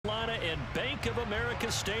in Bank of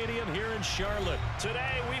America Stadium here in Charlotte.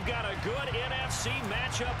 Today, we've got a good NFC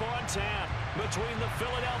matchup on tap between the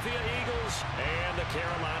Philadelphia Eagles and the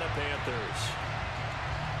Carolina Panthers.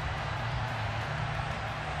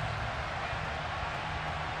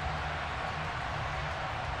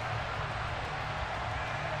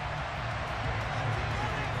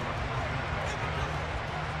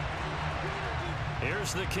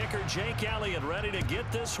 Here's the kicker, Jake Elliott, ready to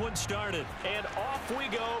get this one started. And off we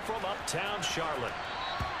go from uptown Charlotte.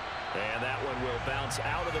 And that one will bounce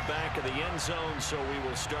out of the back of the end zone, so we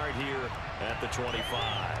will start here at the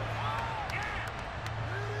 25.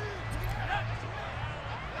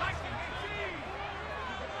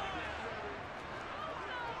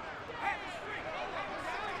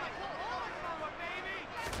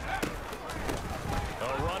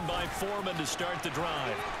 A run by Foreman to start the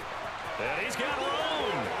drive. And he's got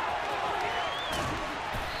room.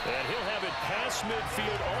 And he'll have it past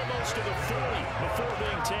midfield almost to the 40 before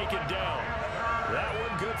being taken down. That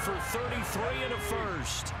one good for 33 and a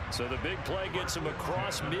first. So the big play gets him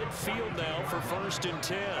across midfield now for 1st and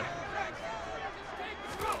 10.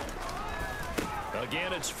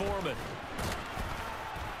 Again, it's Foreman.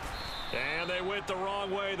 And they went the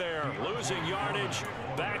wrong way there. Losing yardage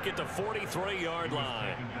back at the 43-yard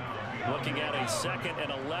line. Looking at a 2nd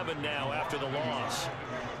and 11 now after the loss.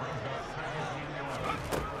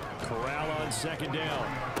 Corral on 2nd down.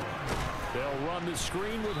 They'll run the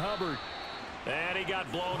screen with Hubbard. And he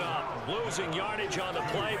got blown up. Losing yardage on the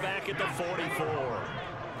play back at the 44.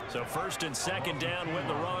 So 1st and 2nd down went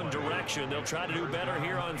the wrong direction. They'll try to do better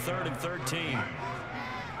here on 3rd and 13.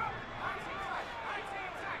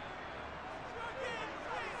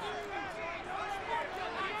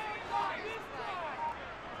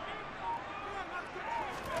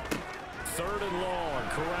 Third and long,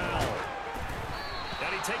 Corral.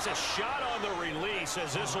 And he takes a shot on the release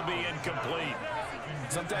as this will be incomplete.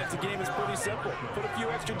 Sometimes the game is pretty simple. Put a few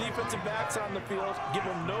extra defensive backs on the field, give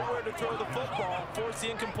them nowhere to throw the football, force the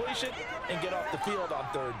incompletion, and get off the field on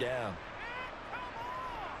 3rd down.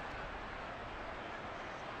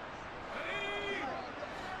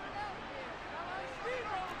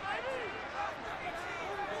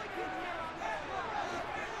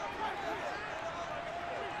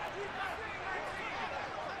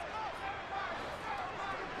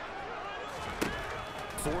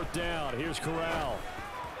 Fourth down, here's Corral.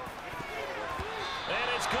 And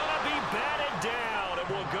it's going to be batted down. It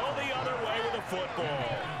will go the other way with the football.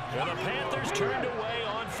 And the Panthers turned away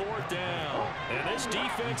on 4th down. And this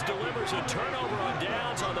defense delivers a turnover on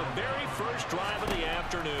downs on the very first drive of the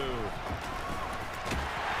afternoon.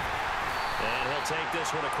 And he'll take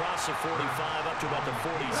this one across the 45 up to about the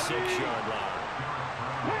 46-yard line.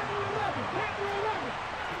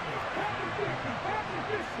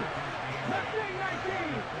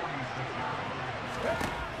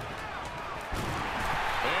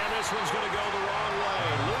 And this one's going to go the wrong way.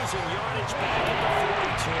 Losing yardage back at the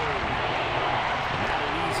 42. Not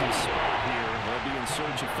an easy spot here. They'll be in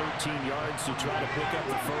search of 13 yards to try to pick up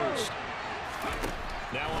the first.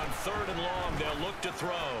 Now on 3rd and long, they'll look to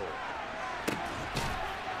throw.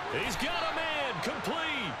 He's got a man,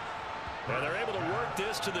 complete. And they're able to work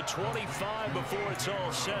this to the 25 before it's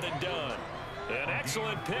all said and done. An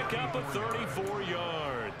excellent pickup of 34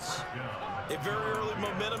 yards. A very early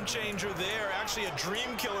momentum changer there. Actually a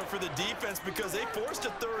dream killer for the defense because they forced a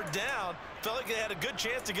 3rd down. Felt like they had a good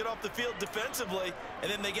chance to get off the field defensively,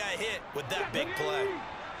 and then they got hit with that big play.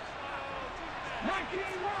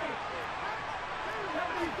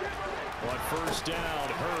 On 1st down,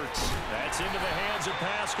 Hurts. That's into the hands of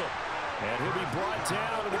Pascal. And he'll be brought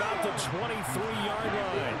down at about the 23-yard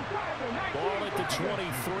line. Ball at the 23,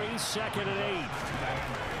 2nd and 8.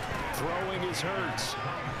 Throwing is Hurts.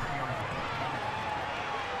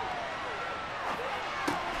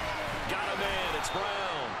 Got a man, it's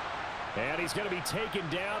Brown. And he's going to be taken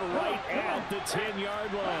down right at the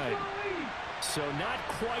 10-yard line. So not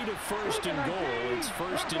quite a 1st and goal. It's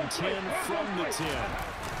 1st and 10 from the 10.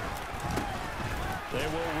 They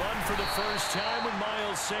will run for the first time with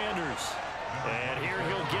Miles Sanders. And here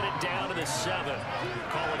he'll get it down to the 7.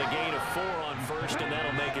 Call it a gain of 4 on 1st, and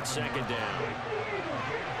that'll make it 2nd down.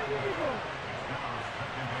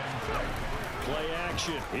 Play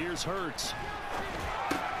action. Here's Hurts.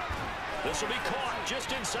 This will be caught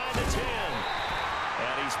just inside the 10.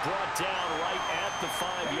 And he's brought down right at the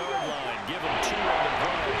 5-yard line. Give him 2 on the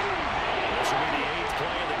play. This will be the 8th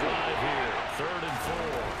play of the drive here. 3rd and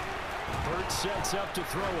 4. Hurts sets up to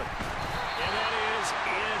throw it. And that is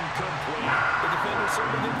incomplete. The defender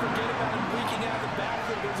certainly didn't forget about him leaking out of the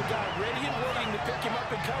backfield. There's a guy ready and waiting to pick him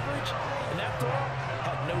up in coverage, and that throw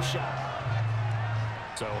had no shot.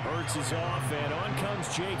 So Hurts is off, and on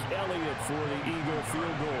comes Jake Elliott for the Eagle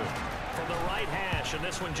field goal. From the right hash, and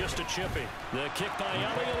this one just a chippy. The kick by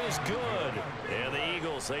Elliott is good. And the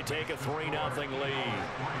Eagles, they take a 3-0 lead.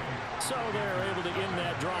 So they're able to end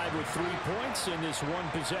that drive with 3 points in this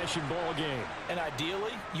one-possession ball game. And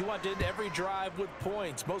ideally, you want to end every drive with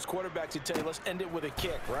points. Most quarterbacks would tell you, let's end it with a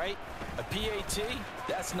kick, right? A PAT,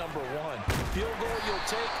 that's number 1. Field goal you'll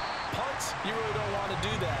take. Punts, you really don't want to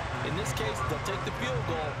do that. In this case, they'll take the field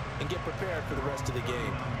goal and get prepared for the rest of the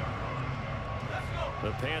game.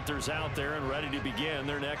 The Panthers out there and ready to begin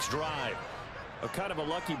their next drive. A kind of a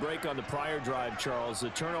lucky break on the prior drive, Charles.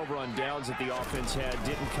 The turnover on downs that the offense had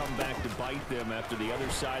didn't come back to bite them after the other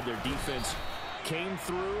side. Their defense came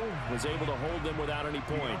through, was able to hold them without any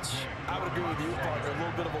points. I would agree with you, partner. A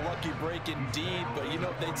little bit of a lucky break indeed, but you know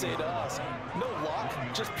what they'd say to us? No luck,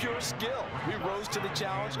 just pure skill. We rose to the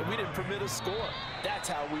challenge, and we didn't permit a score. That's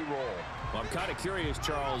how we roll. Well, I'm kind of curious,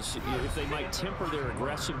 Charles, if they might temper their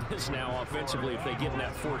aggressiveness now offensively if they get in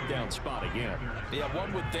that 4th down spot again. Yeah,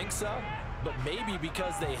 one would think so, but maybe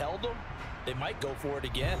because they held them, they might go for it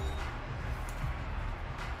again.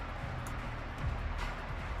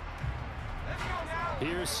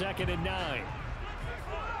 Here's 2nd and 9.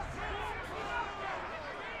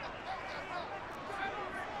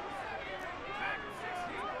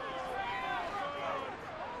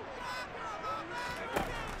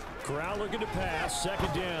 Corral looking to pass,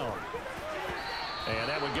 2nd down. And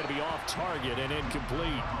that one going to be off target and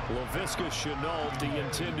incomplete. Laviska Shenault, the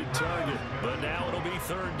intended target. But now it'll be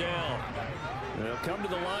 3rd down. They'll come to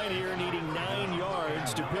the line here needing 9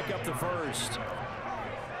 yards to pick up the first.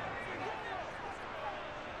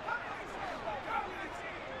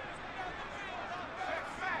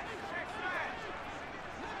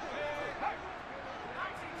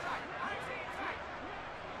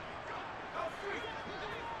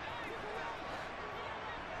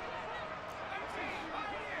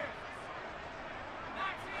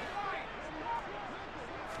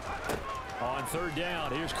 On 3rd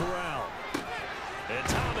down, here's Corral. And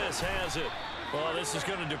Thomas has it. Well, this is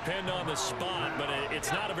going to depend on the spot, but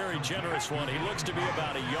it's not a very generous one. He looks to be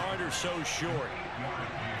about a yard or so short.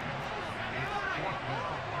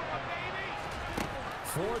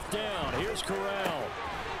 4th down, here's Corral.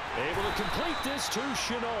 Able to complete this to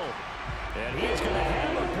Shenault. And he's going to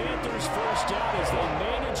have a Panthers 1st down as they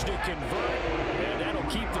manage to convert. And that'll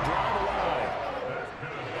keep the drive alive.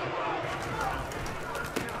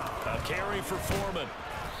 Carry for Foreman.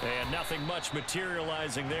 And nothing much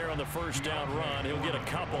materializing there on the 1st down run. He'll get a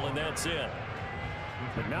couple, and that's it.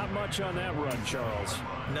 But not much on that run, Charles.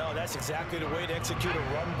 No, that's exactly the way to execute a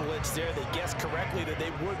run blitz there. They guessed correctly that they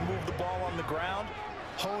would move the ball on the ground,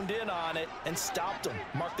 honed in on it, and stopped them.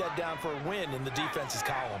 Mark that down for a win in the defense's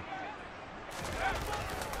column.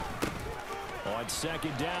 On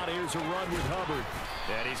 2nd down, here's a run with Hubbard.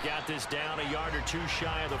 And he's got this down a yard or 2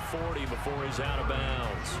 shy of the 40 before he's out of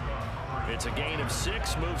bounds. It's a gain of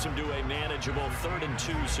 6, moves him to a manageable 3rd and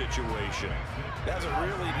 2 situation. That's a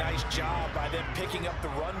really nice job by them picking up the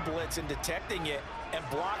run blitz and detecting it and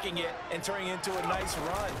blocking it and turning it into a nice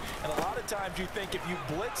run. And a lot of times you think if you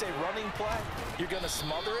blitz a running play, you're going to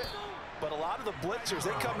smother it. But a lot of the blitzers,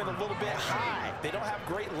 they come in a little bit high. They don't have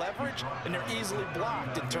great leverage, and they're easily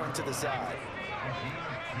blocked and turned to the side.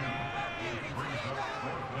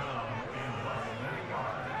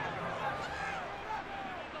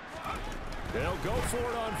 They'll go for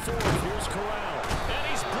it on 4th. Here's Corral. And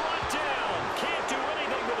he's brought down. Can't do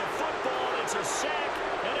anything with the football. It's a sack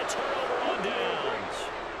and a turnover on downs.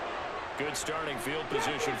 Good starting field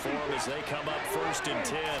position for them as they come up 1st and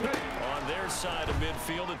 10 on their side of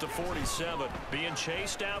midfield at the 47. Being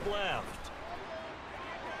chased out left.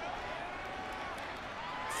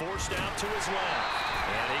 Forced out to his left.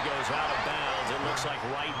 And he goes out of bounds. It looks like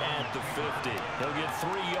right at the 50. He'll get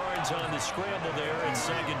 3 yards on the scramble there at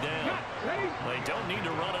 2nd down. They don't need to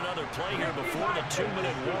run another play here before the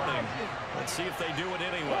 2-minute warning. Let's see if they do it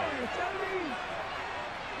anyway.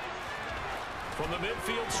 From the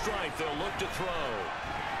midfield stripe, they'll look to throw.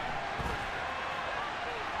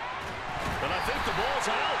 And I think the ball's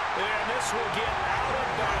out. And this will get out of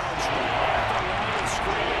bounds right at the line of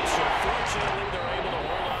scrimmage. So fortunately, they're able to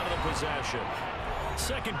hold on to the possession.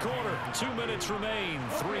 2nd quarter, 2 minutes remain.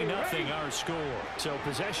 3-0 our score. So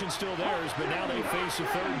possession still theirs, but now they face a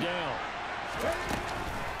 3rd down.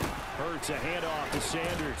 Hurts a handoff to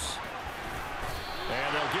Sanders.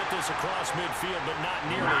 And they'll get this across midfield, but not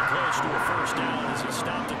nearly close to a 1st down as he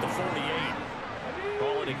stopped at the 48.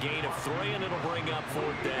 Ball at a gain of 3, and it'll bring up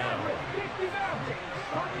 4th down.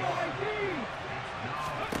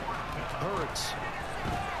 Hurts.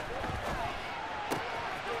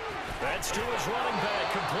 That's to his running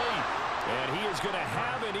back, complete. And he is going to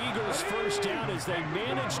have an Eagles first down as they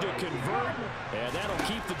manage to convert, and that'll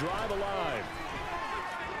keep the drive alive.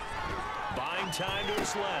 Buying time to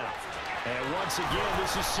his left. And once again,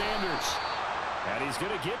 this is Sanders. And he's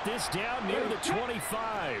going to get this down near the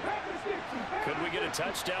 25. Could we get a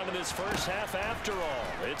touchdown in this first half after all?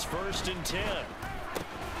 It's 1st and 10.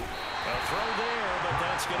 A throw there, but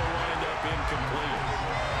that's going to wind up incomplete.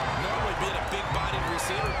 Normally being a big-bodied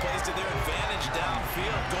receiver plays to their advantage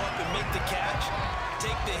downfield. Go up and make the catch,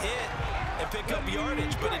 take the hit, and pick up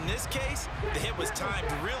yardage. But in this case, the hit was timed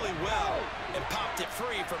really well and popped it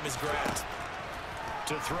free from his grasp.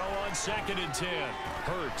 To throw on 2nd and 10.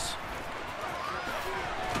 Hurts.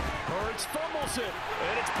 Hurts fumbles it,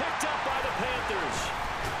 and it's picked up by the Panthers.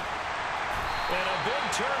 And a big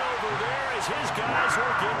turnover there as his guys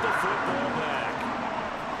will get the football back.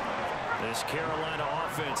 This Carolina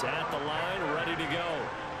offense at the line, ready to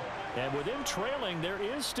go. And with him trailing, there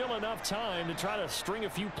is still enough time to try to string a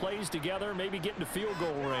few plays together, maybe get into field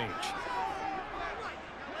goal range.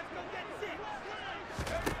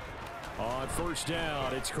 On 1st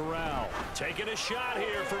down, it's Corral. Taking a shot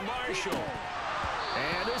here for Marshall.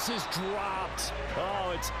 And this is dropped.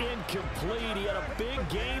 Oh, it's incomplete. He had a big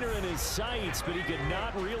gainer in his sights, but he could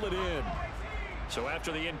not reel it in. So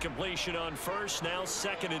after the incompletion on 1st, now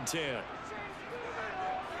 2nd and 10.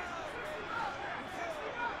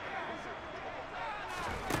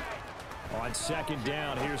 On 2nd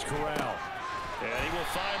down, here's Corral. And he will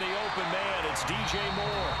find the open man. It's DJ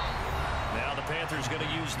Moore. Now the Panthers going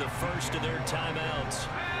to use the first of their timeouts,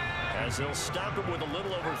 as they'll stop it with a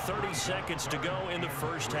little over 30 seconds to go in the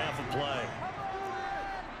first half of play.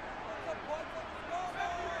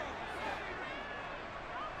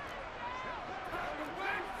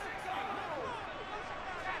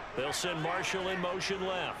 They'll send Marshall in motion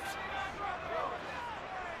left.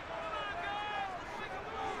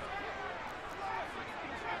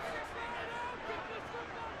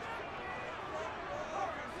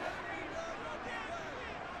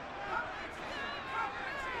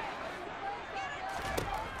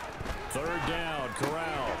 Third down,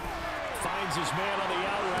 Corral finds his man on the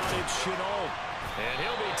out route. It's Shenault. And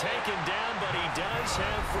he'll be taken down, but he does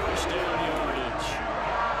have first down yardage.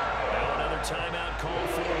 Now another timeout called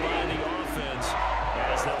for by the offense,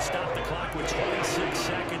 as they'll stop the clock with 26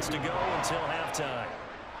 seconds to go until halftime.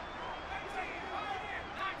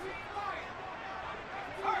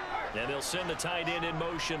 And they'll send the tight end in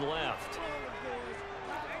motion left.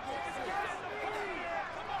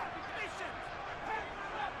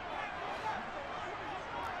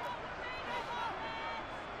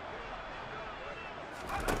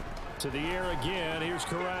 To the air again. Here's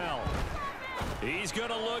Corral. He's going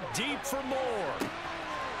to look deep for Moore.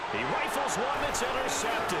 He rifles one that's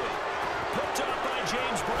intercepted. Picked up by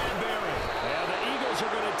James Bradbury. And the Eagles are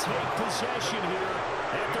going to take possession here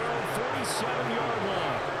at their own 47-yard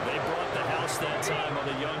line. They brought the house that time on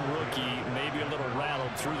the young rookie, maybe a little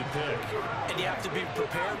rattled through the pick. And you have to be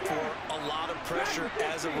prepared for a lot of pressure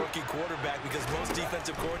as a rookie quarterback, because most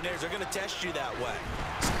defensive coordinators are going to test you that way.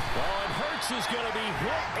 Oh, and Hurts is going to be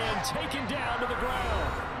hit and taken down to the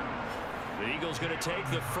ground. The Eagles going to take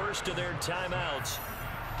the first of their timeouts.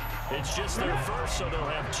 It's just their first, so they'll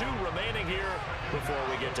have 2 remaining here before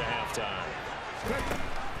we get to halftime.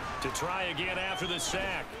 To try again after the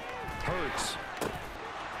sack. Hurts.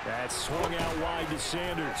 That swung out wide to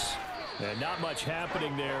Sanders. And not much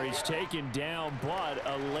happening there. He's taken down, but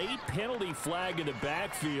a late penalty flag in the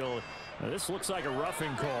backfield. Now, this looks like a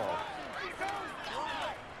roughing call.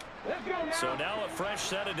 So now a fresh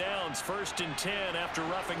set of downs, 1st and 10 after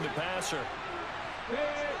roughing the passer.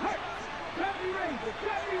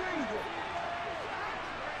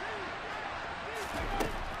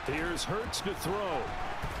 Here's Hurts to throw.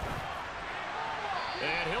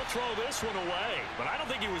 And he'll throw this one away, but I don't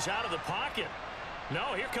think he was out of the pocket.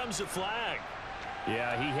 No, here comes the flag.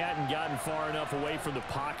 Yeah, he hadn't gotten far enough away from the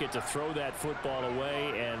pocket to throw that football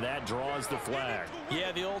away, and that draws the flag.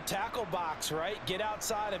 Yeah, the old tackle box, right? Get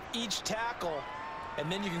outside of each tackle,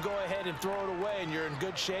 and then you can go ahead and throw it away, and you're in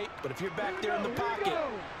good shape. But if you're back there in the pocket,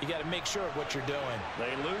 you got to make sure of what you're doing.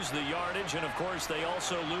 They lose the yardage, and, of course, they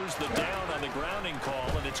also lose the down on the grounding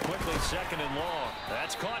call, and it's quickly 2nd and long.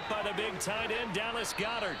 That's caught by the big tight end, Dallas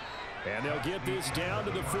Goedert. And they'll get this down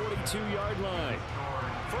to the 42-yard line.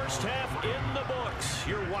 First half in the books.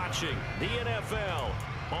 You're watching the NFL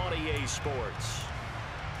on EA Sports.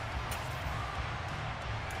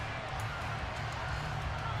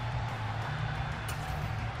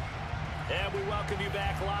 And we welcome you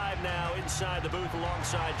back live now inside the booth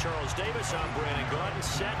alongside Charles Davis. I'm Brandon Gaudin,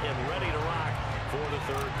 set and ready to rock for the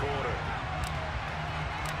third quarter.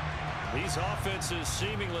 These offenses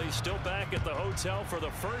seemingly still back at the hotel for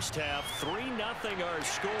the first half. 3-0 our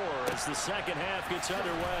score as the second half gets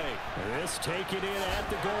underway. This taken in at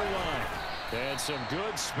the goal line. And some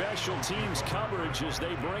good special teams coverage as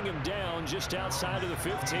they bring him down just outside of the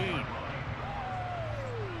 15.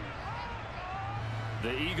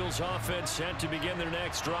 The Eagles offense set to begin their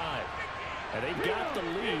next drive. And they've got the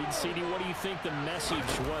lead. CD, what do you think the message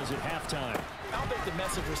was at halftime? I don't think the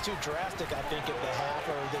message was too drastic, I think, at the half,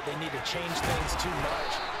 or that they need to change things too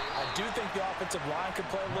much. I do think the offensive line could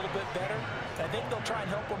play a little bit better. I think they'll try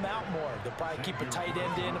and help them out more. They'll probably keep a tight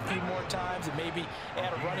end in a few more times and maybe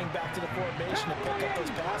add a running back to the formation to pick up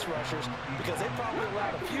those pass rushers because they probably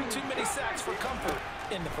allowed a few too many sacks for comfort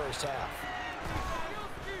in the first half.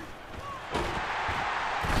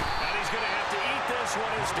 And he's going to have to eat this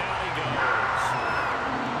one as down he goes.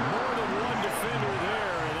 More than one defender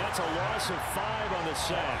there, and that's a loss of 5 on the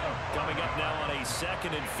sack. Coming up now on a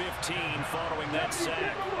 2nd and 15 following that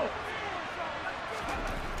sack.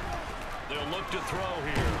 They'll look to throw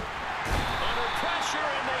here. Under pressure,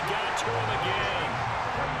 and they got to him again.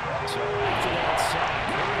 So after that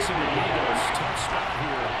sack, Hurts and the Eagles, tough spot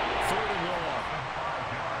here. 3rd and long.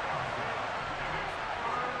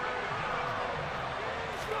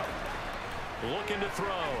 Looking to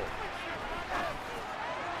throw.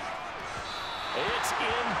 It's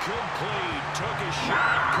incomplete. Took a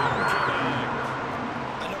shot, couldn't connect.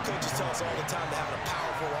 I know coaches tell us all the time that having a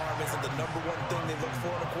powerful arm isn't the #1 thing they look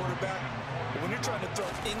for in a quarterback. But when you're trying to throw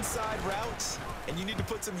inside routes and you need to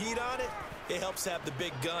put some heat on it, it helps have the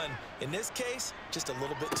big gun. In this case, just a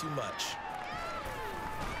little bit too much.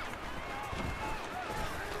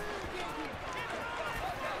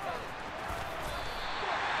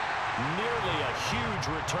 Nearly a huge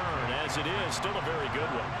return, as it is still a very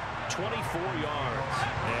good one. 24 yards.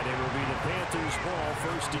 And it will be the Panthers' ball,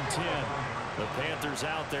 1st and 10. The Panthers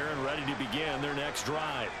out there and ready to begin their next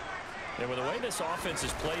drive. And with the way this offense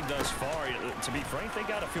has played thus far, to be frank, they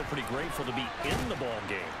got to feel pretty grateful to be in the ball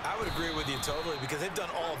game. I would agree with you totally because they've done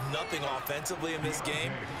all of nothing offensively in this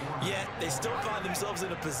game, yet they still find themselves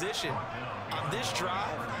in a position on this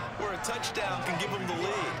drive where a touchdown can give them the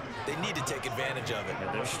lead. They need to take advantage of it.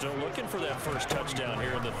 And they're still looking for that first touchdown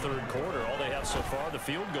here in the 3rd quarter. All they have so far, the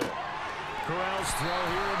field goal. Corral's throw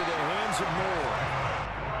here into the hands of Moore.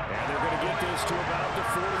 And they're going to get this to about the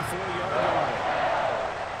 44-yard line.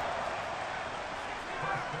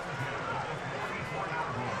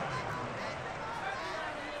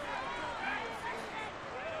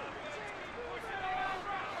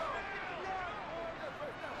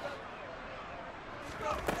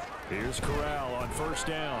 Here's Corral on 1st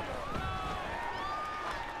down.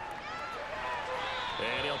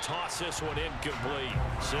 And he'll toss this one incomplete.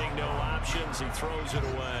 Seeing no options, he throws it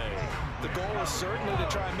away. The goal is certainly to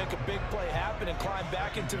try and make a big play happen and climb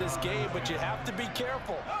back into this game, but you have to be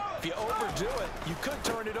careful. If you overdo it, you could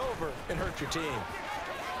turn it over and hurt your team.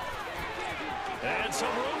 And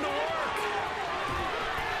some room to work.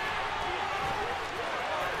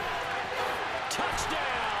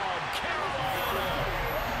 Touchdown, Carolina.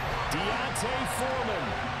 Deontay Foreman,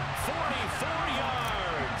 44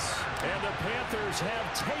 yards. And the Panthers have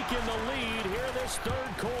taken the lead here this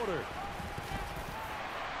 3rd quarter.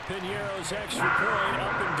 Piñeiro's extra point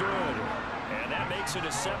up and good. And that makes it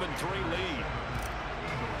a 7-3 lead.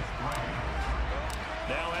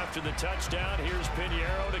 Now after the touchdown, here's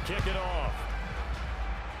Piñeiro to kick it off.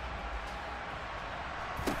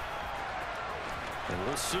 And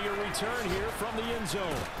we'll see a return here from the end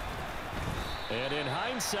zone. And in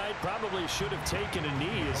hindsight, probably should have taken a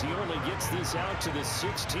knee as he only gets this out to the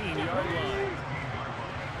 16-yard line.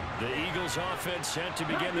 The Eagles offense set to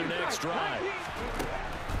begin their next drive.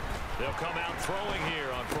 They'll come out throwing here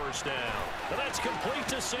on 1st down. And that's complete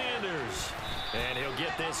to Sanders. And he'll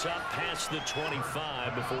get this up past the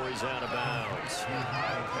 25 before he's out of bounds.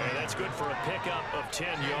 And that's good for a pickup of 10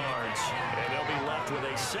 yards. And they'll be left with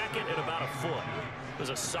a 2nd and about a foot. It was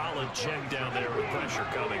a solid check down there with pressure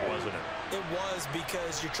coming, wasn't it? It was,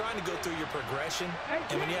 because you're trying to go through your progression,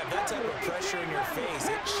 and when you have that type of pressure in your face,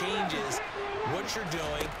 it changes what you're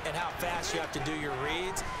doing and how fast you have to do your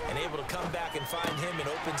reads, and able to come back and find him in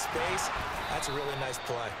open space. That's a really nice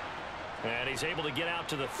play. And he's able to get out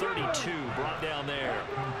to the 32, brought down there.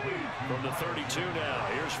 From the 32 now,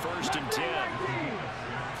 here's 1st and 10.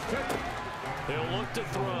 He'll look to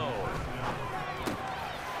throw.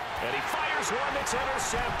 And he fires one that's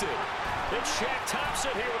intercepted. It's Shaq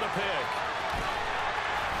Thompson here with a pick.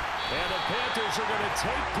 And the Panthers are going to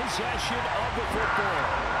take possession of the football.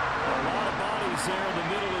 A lot of bodies there in the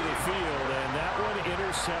middle of the field, and that one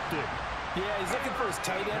intercepted. Yeah, he's looking for his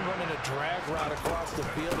tight end running a drag route across the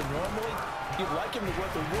field, and normally you'd like him to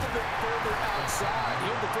work a little bit further outside.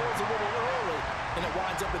 Here the throw is a little early, and it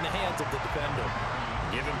winds up in the hands of the defender.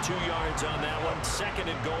 Give him 2 yards on that one. 2nd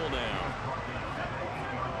and goal now.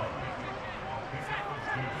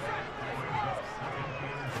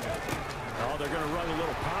 Oh, they're going to run a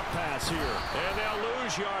little pop pass here. And they'll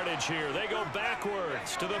lose yardage here. They go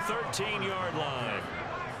backwards to the 13-yard line.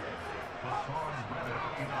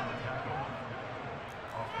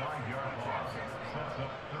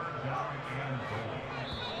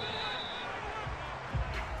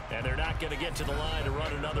 And they're not going to get to the line to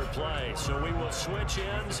run another play. So we will switch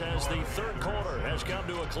ends as the 3rd quarter has come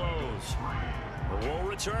to a close. We'll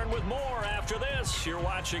return with more after this. You're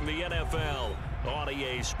watching the NFL on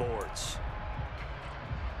EA Sports.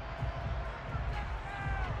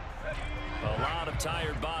 A lot of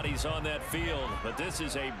tired bodies on that field, but this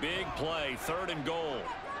is a big play. 3rd and goal.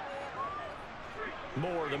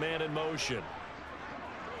 Moore, the man in motion.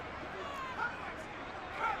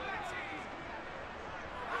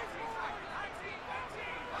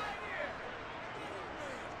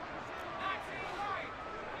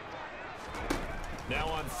 Now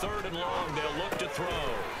on 3rd and long, they'll look to throw.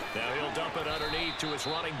 Now he'll dump it underneath to his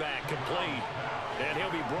running back, complete. And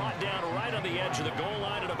he'll be brought down right on the edge of the goal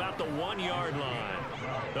line at about the 1-yard line.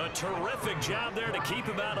 A terrific job there to keep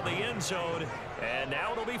him out of the end zone. And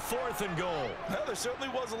now it'll be 4th and goal. Well, there certainly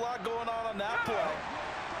was a lot going on that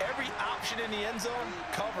play. Every option in the end zone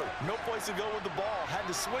covered. No place to go with the ball. Had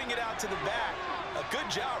to swing it out to the back. A good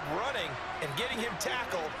job running and getting him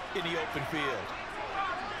tackled in the open field.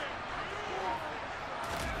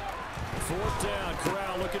 4th down.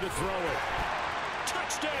 Corral looking to throw it.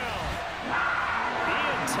 Touchdown!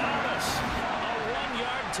 Ian Thomas. A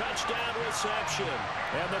 1-yard touchdown reception.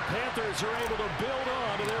 And the Panthers are able to build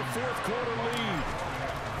on to their 4th quarter lead.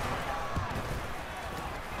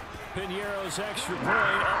 Piñeiro's extra point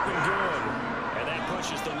up and good. And that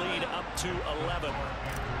pushes the lead up to 11.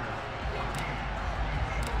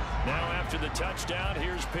 Now after the touchdown,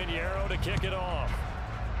 here's Piñeiro to kick it off.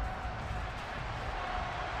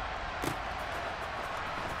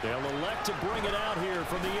 They'll elect to bring it out here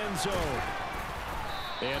from the end zone.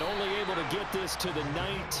 And only able to get this to the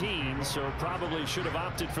 19, so probably should have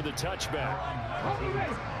opted for the touchback.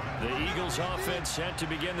 The Eagles offense set to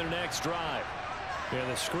begin their next drive. And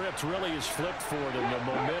the script really is flipped for them. The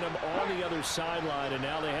momentum on the other sideline, and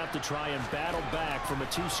now they have to try and battle back from a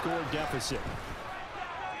 2-score deficit.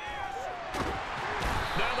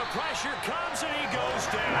 Now the pressure comes, and he goes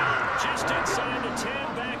down. Just inside the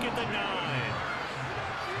 10, back at the 9.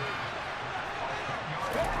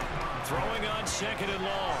 Throwing on 2nd and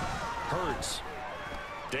long. Hurts.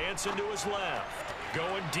 Dancing to his left.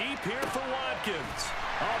 Going deep here for Watkins.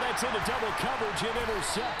 Oh, that's into double coverage and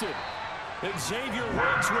intercepted. Xavier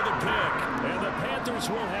Woods with a pick. And the Panthers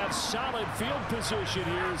will have solid field position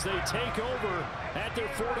here as they take over at their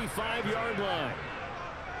 45-yard line.